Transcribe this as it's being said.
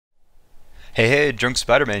Hey, hey, Drunk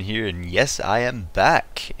Spider-Man here, and yes, I am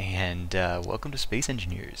back, and welcome to Space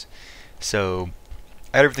Engineers. So,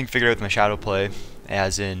 I got everything figured out with my shadow play,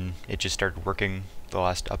 as in it just started working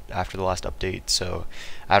after the last update. So,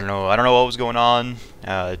 I don't know what was going on.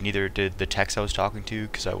 Neither did the techs I was talking to,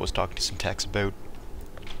 because I was talking to some techs about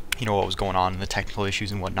what was going on and the technical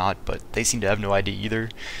issues and whatnot, but they seem to have no idea either.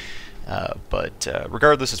 But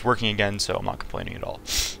regardless, it's working again, so I'm not complaining at all.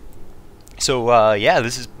 So yeah,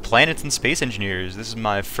 this is Planets and Space Engineers. This is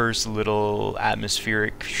my first little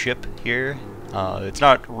atmospheric ship here. It's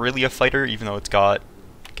not really a fighter, even though it's got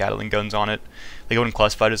Gatling guns on it. They wouldn't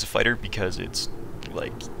classify it as a fighter because it's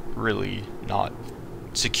like really not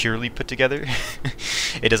securely put together.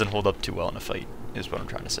 It doesn't hold up too well in a fight, is what I'm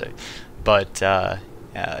trying to say. But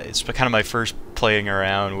it's kind of my first playing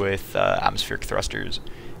around with atmospheric thrusters,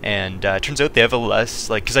 and it turns out they have a less,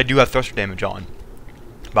 like, because I do have thruster damage on,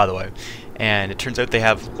 by the way, and it turns out they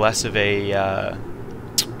have less of a,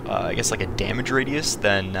 I guess like a damage radius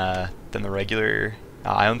than the regular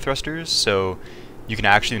ion thrusters. So you can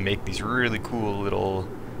actually make these really cool little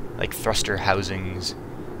like thruster housings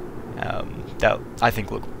that I think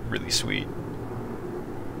look really sweet.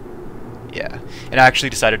 Yeah, and I actually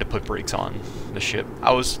decided to put brakes on the ship.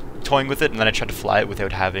 I was toying with it, and then I tried to fly it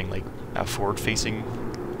without having like forward-facing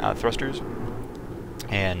thrusters,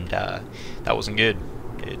 and that wasn't good.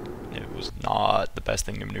 It was not the best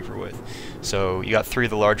thing to maneuver with. So you got 3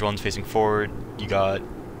 of the large ones facing forward. You got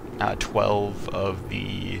 12 of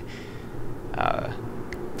the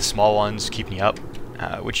small ones keeping you up,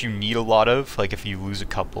 which you need a lot of. Like if you lose a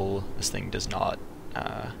couple, this thing does not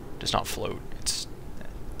float. It's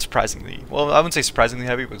surprisingly, well, I wouldn't say surprisingly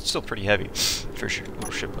heavy, but it's still pretty heavy for a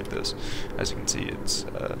little ship like this. As you can see, it's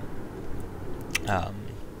in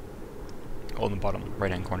the bottom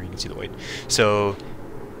right-hand corner, you can see the weight. So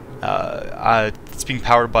it's being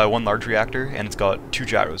powered by 1 large reactor, and it's got 2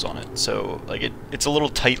 gyros on it. So like it's a little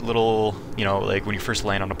tight little, like when you first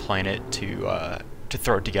land on a planet to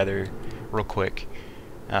throw it together real quick.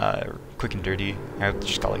 Quick and dirty. I've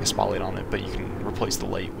just got like a spotlight on it, but you can replace the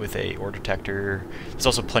light with a ore detector. There's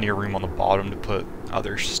also plenty of room on the bottom to put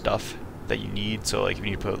other stuff that you need. So like if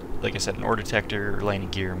you need to put, like I said, an ore detector,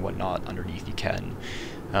 landing gear, and whatnot underneath, you can.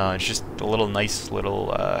 It's just a little nice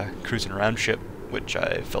little cruising around ship, which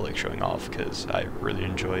I felt like showing off because I really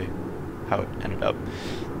enjoy how it ended up.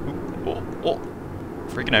 Ooh,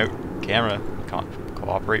 freaking out. Camera,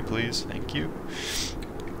 cooperate please, thank you.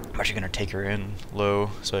 I'm actually going to take her in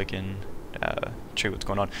low so I can show you what's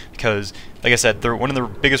going on, because like I said, one of the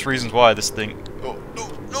biggest reasons why this thing, no,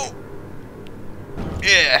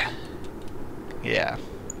 yeah,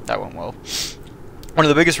 that went well. One of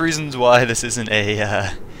the biggest reasons why this isn't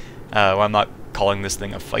why I'm not calling this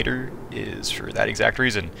thing a fighter is for that exact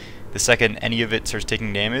reason. The second any of it starts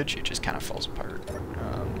taking damage, it just kind of falls apart.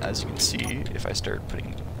 As you can see, if I start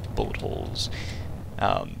putting bullet holes,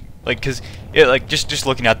 because just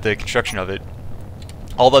looking at the construction of it,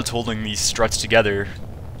 all that's holding these struts together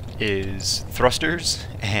is thrusters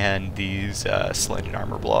and these slanted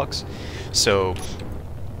armor blocks. So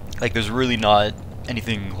like there's really not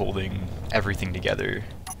anything holding everything together,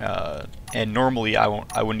 and normally I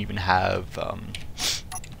wouldn't even have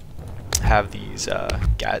these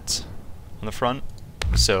gats on the front,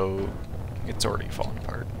 so it's already falling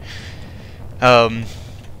apart.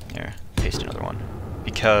 Here, paste another one,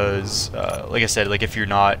 because like I said, like if you're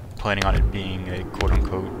not planning on it being a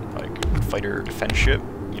quote-unquote like fighter or defense ship,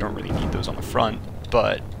 you don't really need those on the front.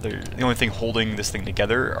 But the only thing holding this thing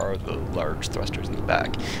together are the large thrusters in the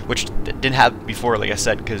back, which didn't have before, like I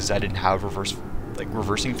said, because I didn't have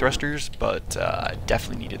reversing thrusters, but I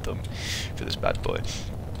definitely needed them for this bad boy.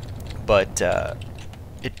 But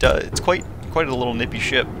it's quite a little nippy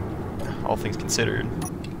ship, all things considered.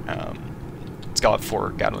 It's got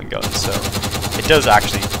 4 Gatling guns, so it does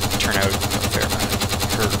actually turn out a fair amount.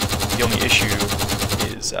 The only issue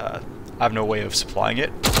is I have no way of supplying it.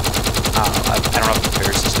 I don't have a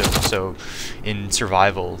repair system, so in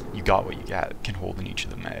survival, you got what you can hold in each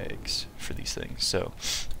of the mags for these things. So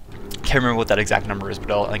can't remember what that exact number is,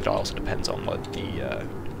 but I think it also depends on what the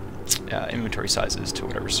inventory size is to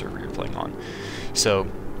whatever server you're playing on. So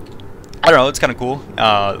I don't know, it's kind of cool.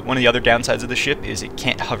 One of the other downsides of the ship is it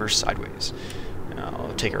can't hover sideways.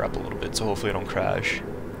 I'll take her up a little bit, so hopefully I don't crash.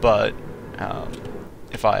 But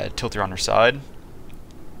if I tilt her on her side,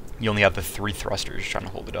 you only have the 3 thrusters trying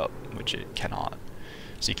to hold it up, which it cannot.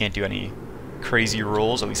 So you can't do any crazy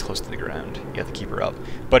rolls, at least close to the ground. You have to keep her up.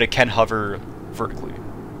 But it can hover vertically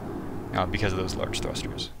because of those large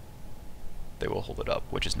thrusters. They will hold it up,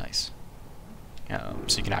 which is nice.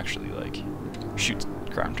 So you can actually like shoot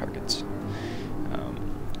ground targets.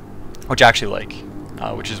 which I actually like,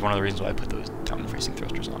 which is one of the reasons why I put those down-facing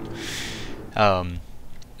thrusters on.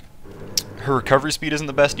 Her recovery speed isn't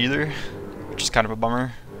the best either, which is kind of a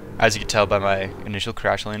bummer. As you can tell by my initial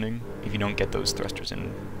crash landing, if you don't get those thrusters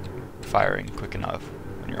in firing quick enough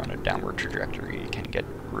when you're on a downward trajectory, it can get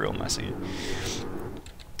real messy.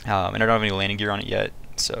 And I don't have any landing gear on it yet,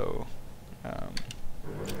 so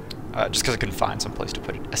just because I couldn't find some place to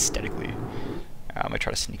put it aesthetically. I might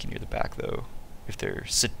try to sneak in near the back though, if they're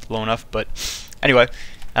low enough. But anyway,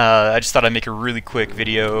 I just thought I'd make a really quick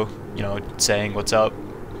video, you know, saying what's up,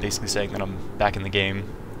 basically saying that I'm back in the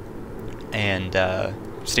game, and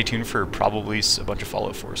stay tuned for probably a bunch of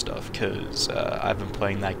Fallout 4 stuff, because I've been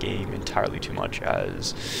playing that game entirely too much,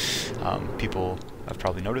 as people have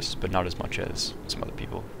probably noticed, but not as much as some other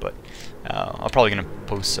people. But I'm probably going to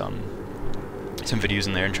post some videos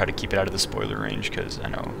in there and try to keep it out of the spoiler range, because I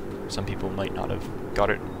know some people might not have got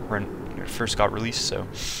it when it first got released, so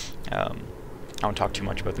I won't talk too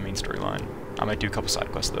much about the main storyline. I might do a couple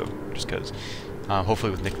side quests though, just because,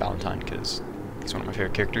 hopefully with Nick Valentine, because he's one of my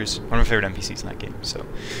favorite characters, one of my favorite NPCs in that game. So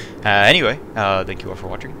anyway, thank you all for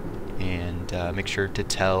watching, and make sure to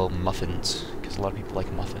tell muffins, because a lot of people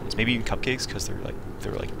like muffins. Maybe even cupcakes, because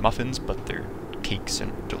they're like muffins, but they're cakes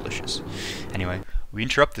and delicious. Anyway, we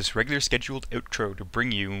interrupt this regular scheduled outro to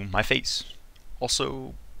bring you my face.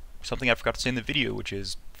 Also, something I forgot to say in the video, which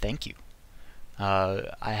is thank you.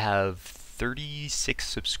 I have 36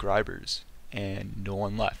 subscribers, and no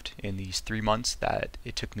one left in these 3 months that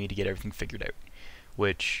it took me to get everything figured out,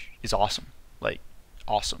 which is awesome, like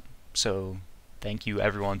awesome. So thank you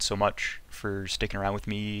everyone so much for sticking around with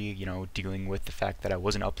me, you know, dealing with the fact that I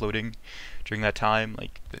wasn't uploading during that time.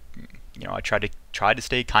 Like, you know, I tried to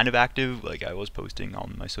stay kind of active, like I was posting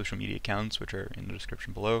on my social media accounts, which are in the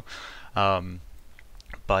description below.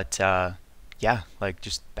 But yeah, like,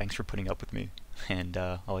 just thanks for putting up with me, and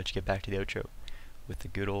I'll let you get back to the outro with the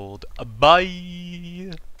good old bye.